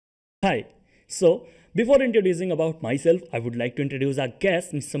Hi. So, before introducing about myself, I would like to introduce our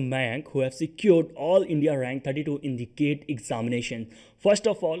guest, Mr. Mayank, who have secured All India Rank 32 in the GATE examination. First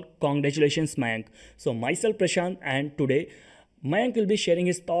of all, congratulations, Mayank. So, myself, Prashant, and today, Mayank will be sharing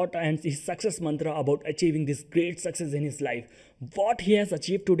his thought and his success mantra about achieving this great success in his life. What he has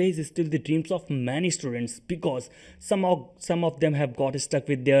achieved today is still the dreams of many students because some of them have got stuck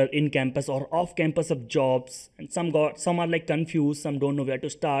with their in-campus or off-campus of jobs, and some are like confused, some don't know where to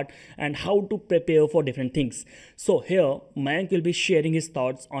start and how to prepare for different things. So here Mayank will be sharing his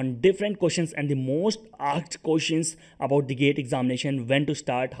thoughts on different questions and the most asked questions about the GATE examination, when to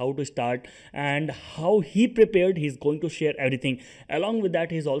start, how to start, and how he prepared. He's going to share everything. Along with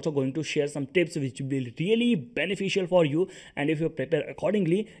that, he's also going to share some tips which will be really beneficial for you, and if you prepare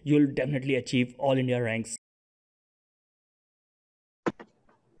accordingly, you'll definitely achieve all India ranks.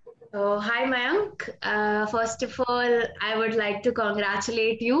 Hi, Mayank. First of all, I would like to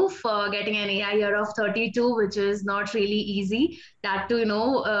congratulate you for getting an AIR of 32, which is not really easy. That too, in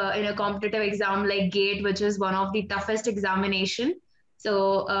a competitive exam like GATE, which is one of the toughest examination.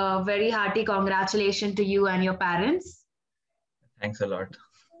 So, very hearty congratulations to you and your parents. Thanks a lot.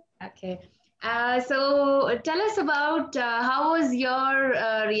 Okay. So tell us about how was your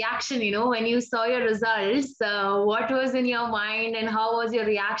reaction, when you saw your results, what was in your mind and how was your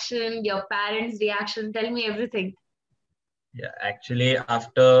reaction, your parents' reaction? Tell me everything. Yeah, actually,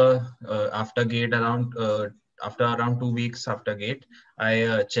 after gate around after around 2 weeks after gate,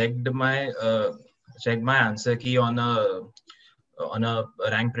 I checked my answer key on a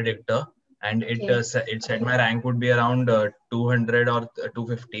rank predictor, and Okay. it said my rank would be around 200 or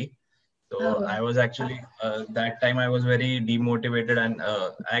 250. So Oh, I was actually that time I was very demotivated, and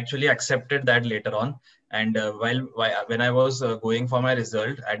I actually accepted that later on. And while when I was going for my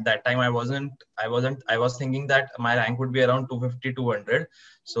result, at that time I was thinking that my rank would be around 250, 200.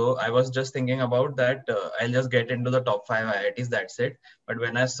 So I was just thinking about that. I'll just get into the top five IITs. That's it. But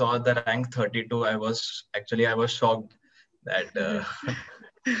when I saw the rank 32, I was shocked that.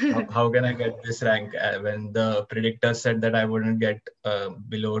 How can I get this rank when the predictor said that I wouldn't get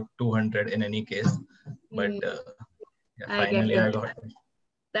below 200 in any case? But mm, yeah, I get finally I it. got it.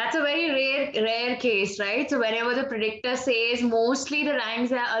 That's a very rare case, right? So whenever the predictor says, mostly the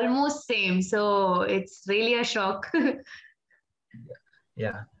ranks are almost same. So it's really a shock.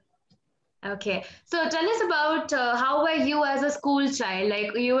 Yeah. Okay, so tell us about how were you as a school child?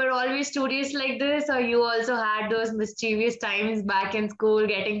 Like you were always studious like this, or you also had those mischievous times back in school,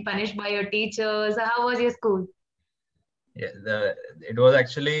 getting punished by your teachers? How was your school? Yeah, it was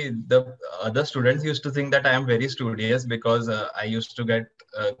actually the other students used to think that I am very studious because I used to get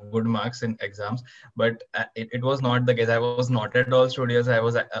good marks in exams, but it was not the case. I was not at all studious. I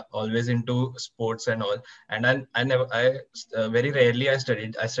was always into sports and all, and I never I very rarely I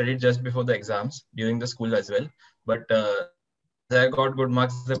studied. I studied just before the exams during the school as well. But as I got good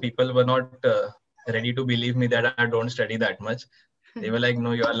marks, the people were not ready to believe me that I don't study that much. They were like,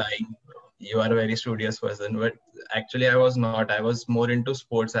 no, you are lying. You are a very studious person. But actually, I was not. I was more into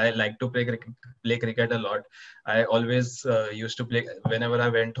sports. I like to play cricket a lot. I always used to play. Whenever I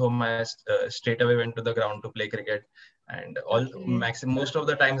went home, I straight away went to the ground to play cricket. And Okay. most of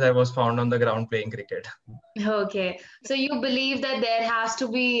the times I was found on the ground playing cricket. Okay. So you believe that there has to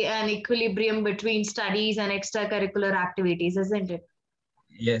be an equilibrium between studies and extracurricular activities, isn't it?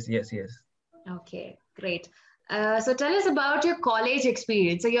 Yes, yes, yes. Okay, great. So tell us about your college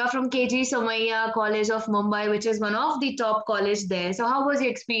experience. So you're from KG Somaiya College of Mumbai, which is one of the top college there. So how was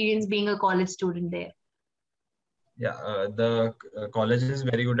your experience being a college student there? Yeah, the college is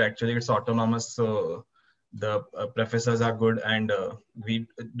very good actually. It's autonomous, so the professors are good, and we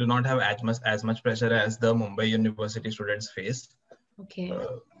do not have as much pressure as the Mumbai University students face. Okay.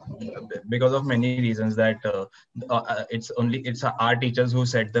 Uh, because of many reasons that it's our teachers who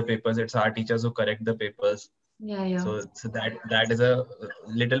set the papers, it's our teachers who correct the papers. Yeah, yeah. So that is a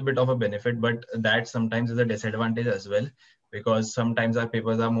little bit of a benefit, but that sometimes is a disadvantage as well, because sometimes our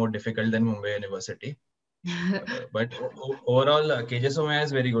papers are more difficult than Mumbai University. But overall, KJ Somaya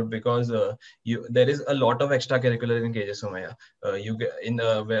is very good because there is a lot of extracurricular in KJ Somaya. You get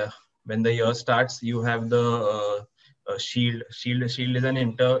when the year starts, you have the Shield. Shield is an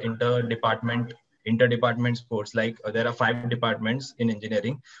interdepartment sports. Like there are five departments in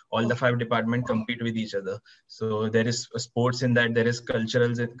engineering. All the Okay. five departments compete with each other. So there is sports in that. There is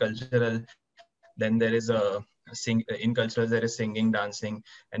cultural. Then there is in cultures there is singing, dancing,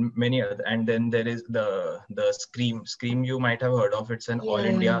 and many other. And then there is the Scream you might have heard of. It's an all Yeah.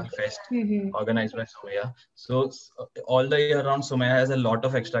 India fest Mm-hmm. organized by Somaya. So all the year round, Somaya has a lot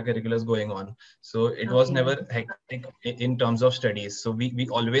of extracurriculars going on. So it was Okay. never hectic in terms of studies. So we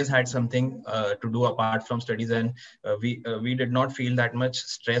always had something to do apart from studies, and we did not feel that much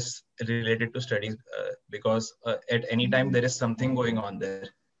stress related to studies because at any time there is something going on there.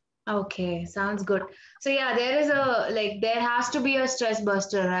 Okay, sounds good. So yeah, there is a like there has to be a stress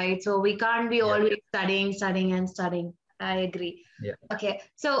buster, right? So we can't be Yeah, always studying, studying, and studying. I agree. yeah. Okay,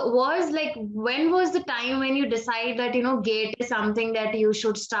 so was like when was the time when you decide that GATE is something that you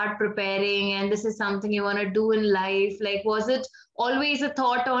should start preparing and this is something you want to do in life? Like, was it always a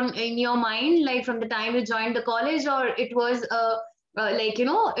thought on in your mind, like from the time you joined the college, or it was like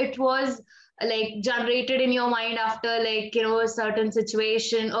it was like generated in your mind after like a certain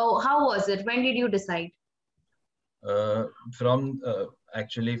situation? Oh, how was it? When did you decide? From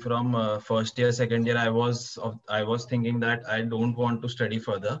actually from first year, second year, I was thinking that I don't want to study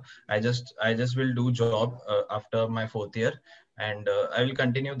further. I just will do job after my fourth year, and I will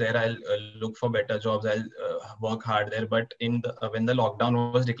continue there. I'll look for better jobs. I'll work hard there. But when the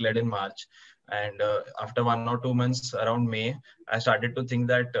lockdown was declared in March, and after 1 or 2 months around May, I started to think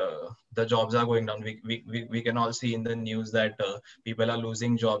that the jobs are going down. We can all see in the news that people are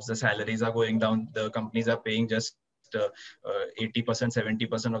losing jobs. The salaries are going down. The companies are paying just 80%,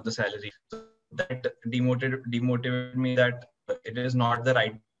 70% of the salary. So that demotivated me that it is not the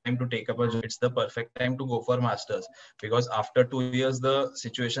right time to take up a job. It's the perfect time to go for masters, because after 2 years the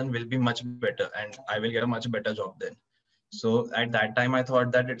situation will be much better and I will get a much better job then. So at that time, I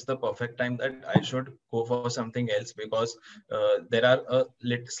thought that it's the perfect time that I should go for something else, because there are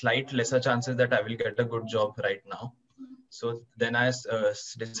slight lesser chances that I will get a good job right now. So then I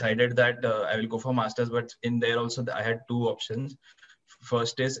decided that I will go for masters, but in there also I had two options.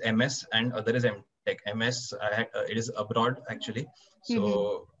 First is MS and other is MTech. MS it is abroad actually. Mm-hmm.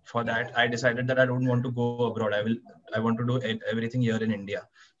 So for that I decided that I don't want to go abroad. I want to do everything here in India.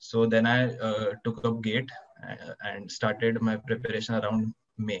 So then I took up GATE and started my preparation around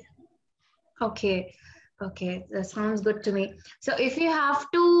May. Okay. Okay, that sounds good to me. So if you have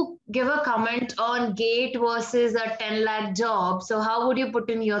to give a comment on GATE versus a 10 lakh job, so how would you put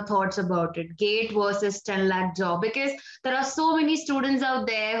in your thoughts about it? GATE versus 10 lakh job, because there are so many students out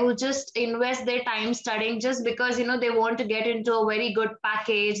there who just invest their time studying just because they want to get into a very good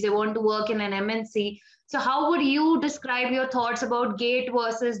package, they want to work in an MNC. So how would you describe your thoughts about GATE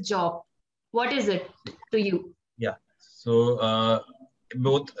versus job? What is it to you? Yeah. So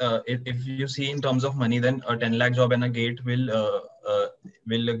both, if you see in terms of money, then a 10 lakh job and a GATE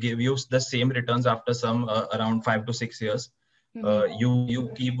will give you the same returns after some around 5 to 6 years. You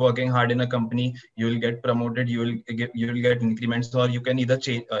keep working hard in a company, you will get promoted, you will get increments, or you can either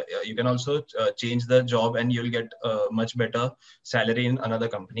change. You can also change the job, and you will get much better salary in another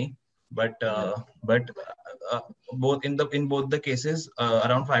company. But both in both the cases,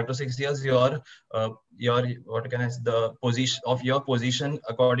 around 5 to 6 years, your what can I say, the position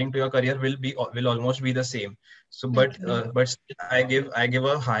according to your career will almost be the same. So Okay. but still I give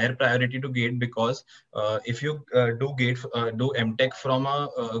a higher priority to GATE, because if you do MTech from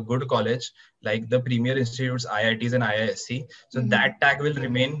a good college like the premier institutes, IITs and IISc, so Mhm. that tag will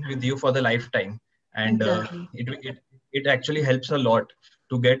remain with you for the lifetime. And Exactly. it actually helps a lot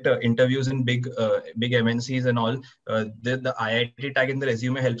to get interviews in big MNCs and all. The IIT tag in the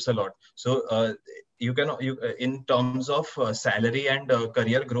resume helps a lot. So in terms of salary and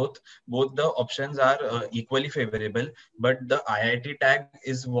career growth, both the options are equally favorable. But the IIT tag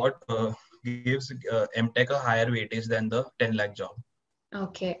is what gives MTech a higher weightage than the 10 lakh job.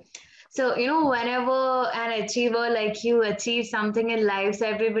 Okay. So, whenever an achiever like you achieve something in life, so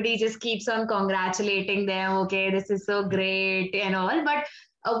everybody just keeps on congratulating them. Okay, this is so great and all. But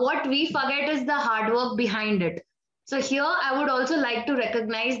what we forget is the hard work behind it. So here, I would also like to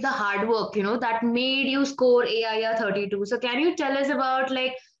recognize the hard work, that made you score AIR-32. So can you tell us about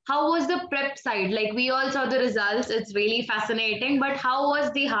like how was the prep side? Like we all saw the results. It's really fascinating. But how was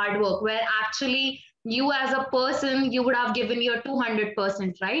the hard work where actually you as a person you would have given your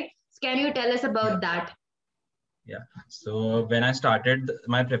 200%, right? So can you tell us Yeah. about that? Yeah. So when I started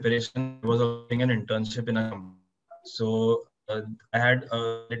my preparation, I was also doing an internship in a company. So I had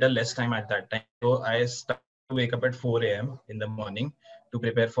a little less time at that time. So I started to wake up at 4 a.m. in the morning to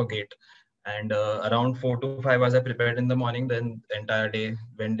prepare for GATE. And around 4 to 5 hours I prepared in the morning, then the entire day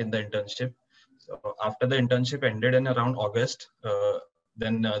went in the internship. So after the internship ended in around August,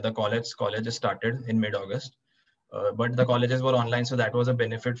 then the college started in mid-August. but the colleges were online, so that was a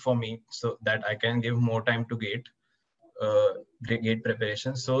benefit for me, so that I can give more time to uh, gate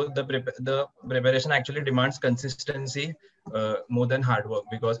preparation. So the preparation actually demands consistency more than hard work,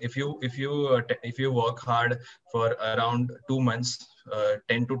 because if you work hard for around 2 months,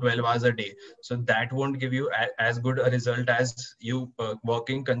 10 to 12 hours a day, so that won't give you as good a result as you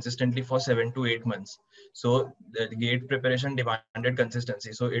working consistently for 7 to 8 months. So the gate preparation demanded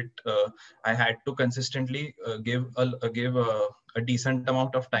consistency. So I had to consistently give a decent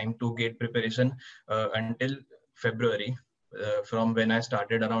amount of time to gate preparation until February, from when I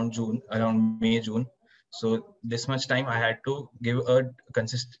started around May, June. So this much time I had to give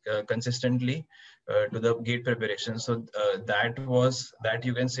consistently to the gate preparation. So that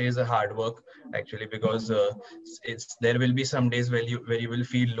you can say is a hard work actually, because it's there will be some days where you will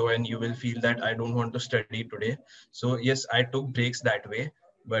feel low and you will feel that I don't want to study today. So yes, I took breaks that way,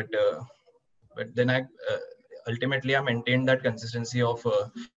 but then I ultimately I maintained that consistency of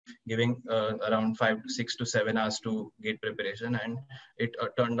giving around 5 to 6 to 7 hours to gate preparation, and it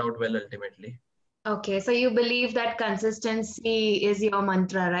turned out well ultimately. Okay, so you believe that consistency is your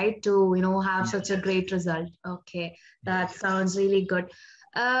mantra, right? To, have Yes, such a great result. Okay, that yes. sounds really good.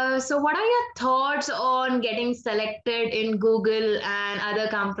 So what are your thoughts on getting selected in Google and other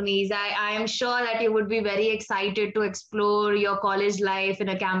companies? I am sure that you would be very excited to explore your college life in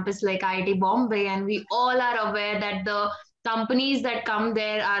a campus like IIT Bombay, and we all are aware that the companies that come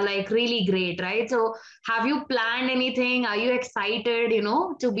there are like really great, right? So have you planned anything? Are you excited,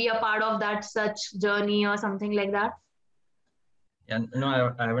 to be a part of that such journey or something like that? And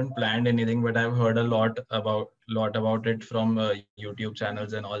I haven't planned anything, but I've heard a lot about it from YouTube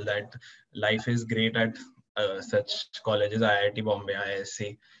channels and all that. Life is great at such colleges, IIT Bombay,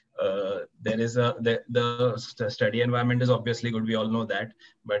 ISC. There is the study environment is obviously good. We all know that,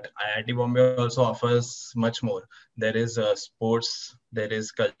 but IIT Bombay also offers much more. There is sports, there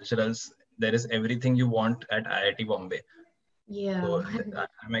is culturals, there is everything you want at IIT Bombay. Yeah. So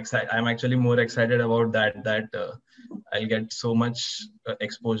I'm excited. I'm actually more excited about that. I'll get so much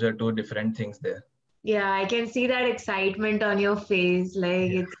exposure to different things there. Yeah, I can see that excitement on your face.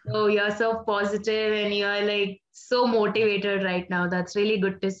 Like Yeah. it's so you're so positive and you're like so motivated right now. That's really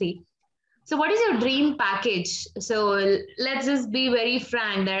good to see. So, what is your dream package? So, let's just be very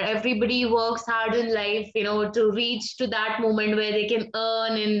frank that everybody works hard in life, to reach to that moment where they can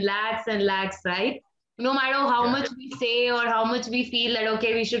earn in lakhs and lakhs, right? No matter how Yeah. much we say or how much we feel that,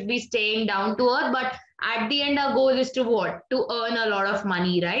 okay, we should be staying down to earth, but at the end, our goal is to what? To earn a lot of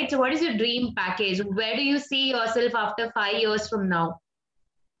money, right? So, what is your dream package? Where do you see yourself after 5 years from now?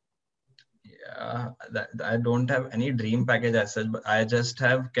 I don't have any dream package as such, but I just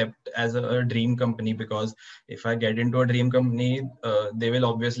have kept as a dream company, because if I get into a dream company, they will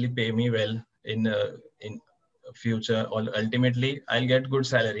obviously pay me well in future. Or ultimately, I'll get good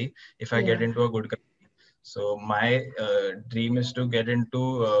salary if I get Yeah. into a good company. So my dream is to get into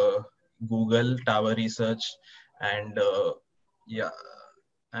Google Tower Research, and yeah,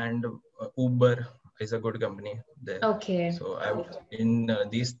 and Uber is a good company there. Okay. So I've in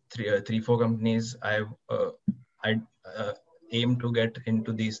these three four companies I uh, aim to get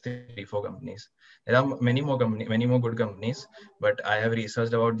into these 3 4 companies. There are many more good companies, but I have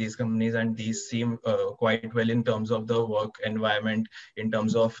researched about these companies, and these seem quite well in terms of the work environment, in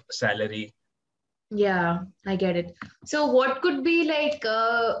terms of salary. Yeah, I get it. So what could be like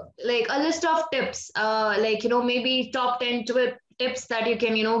a list of tips, like maybe top 10 tips that you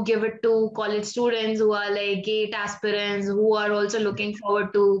can give it to college students who are like GATE aspirants who are also looking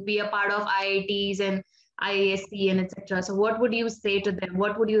forward to be a part of IITs and IASC and etc. So what would you say to them?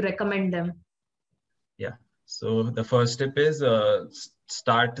 What would you recommend them? Yeah. So the first step is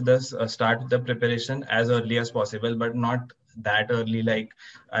start the preparation as early as possible, but not that early. Like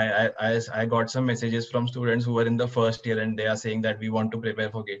I got some messages from students who are in the first year and they are saying that we want to prepare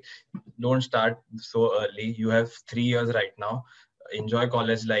for GATE. Don't start so early. You have 3 years right now. Enjoy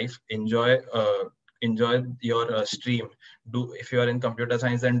college life. Enjoy your stream. Do if you are in computer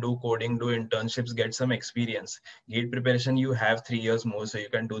science, then do coding, do internships, get some experience. GATE preparation, you have 3 years more, so you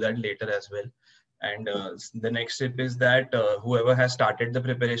can do that later as well. And the next step is that whoever has started the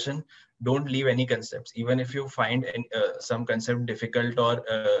preparation, don't leave any concepts. Even if you find some concept difficult or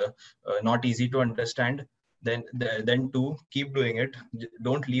not easy to understand, then do keep doing it.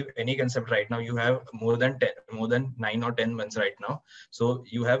 Don't leave any concept right now. You have more than 9 or 10 months right now, so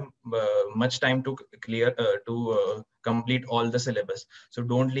you have much time to complete all the syllabus. So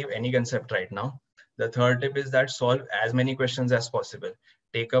don't leave any concept right now. The third tip is that solve as many questions as possible.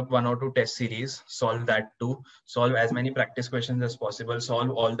 Take up 1 or 2 test series, solve that too. Solve as many practice questions as possible. Solve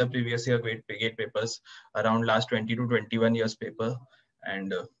all the previous year gate papers around last 20 to 21 years paper.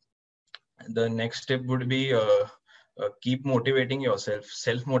 And the next step would be keep motivating yourself.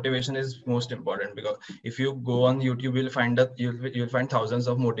 Self motivation is most important, because if you go on YouTube, you'll find thousands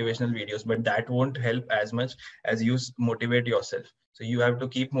of motivational videos, but that won't help as much as you motivate yourself. So you have to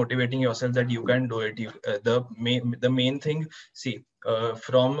keep motivating yourself that you can do it. The main thing, see,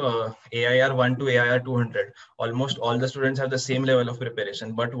 from AIR-1 to AIR-200, almost all the students have the same level of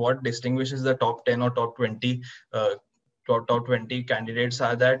preparation. But what distinguishes the top 10 or top 20 top 20 candidates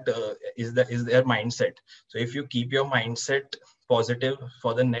are that is their mindset. So if you keep your mindset positive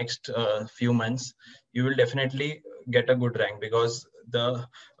for the next few months, you will definitely get a good rank, because the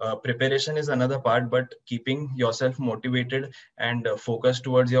preparation is another part, but keeping yourself motivated and focused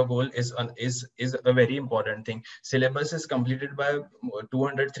towards your goal is a very important thing. Syllabus is completed by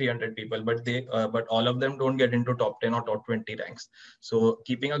 200-300 people, but all of them don't get into top 10 or top 20 ranks. So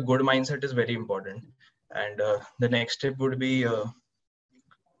keeping a good mindset is very important. And the next step would be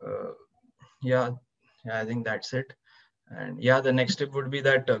yeah, I think that's it. And yeah, the next step would be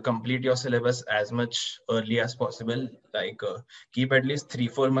that complete your syllabus as much early as possible. Like keep at least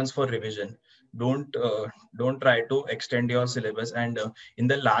 3-4 months for revision. Don't try to extend your syllabus. And in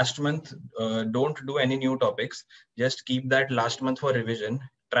the last month, don't do any new topics. Just keep that last month for revision.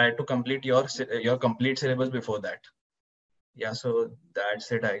 Try to complete your complete syllabus before that. Yeah, so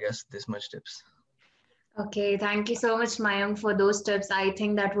that's it, I guess. This much tips. Okay, thank you so much, Mayank, for those tips. I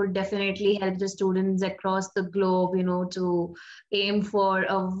think that would definitely help the students across the globe, to aim for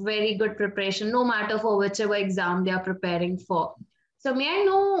a very good preparation, no matter for whichever exam they are preparing for. So, may I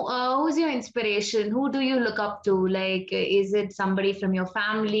know who's your inspiration? Who do you look up to? Like, is it somebody from your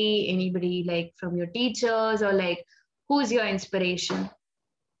family, anybody like from your teachers, or like, who's your inspiration?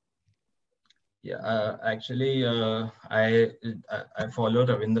 Yeah, actually, I follow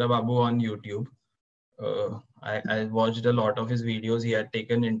Ravindra Babu on YouTube. I watched a lot of his videos. He had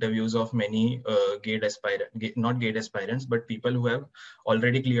taken interviews of many not gate aspirants, but people who have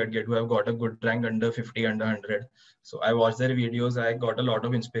already cleared gate, who have got a good rank under 50, under 100. So I watched their videos. I got a lot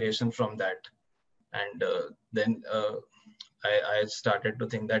of inspiration from that. And then I started to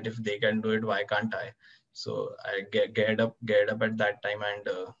think that if they can do it, why can't I? So I geared up at that time, and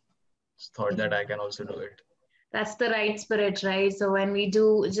thought that I can also do it. That's the right spirit, right? So when we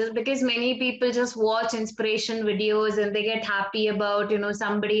do, just because many people just watch inspiration videos and they get happy about,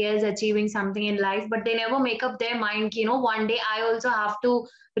 somebody else achieving something in life, but they never make up their mind, one day I also have to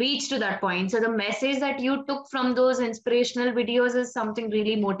reach to that point. So the message that you took from those inspirational videos is something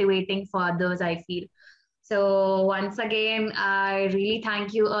really motivating for others, I feel. So once again, I really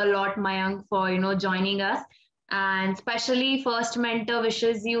thank you a lot, Mayank, for joining us. And especially First Mentor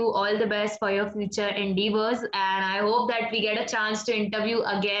wishes you all the best for your future endeavors. And I hope that we get a chance to interview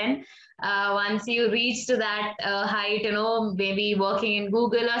again once you reach to that height, maybe working in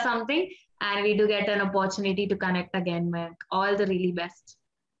Google or something. And we do get an opportunity to connect again, Mayank. All the really best.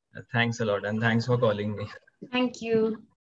 Thanks a lot, and thanks for calling me. Thank you.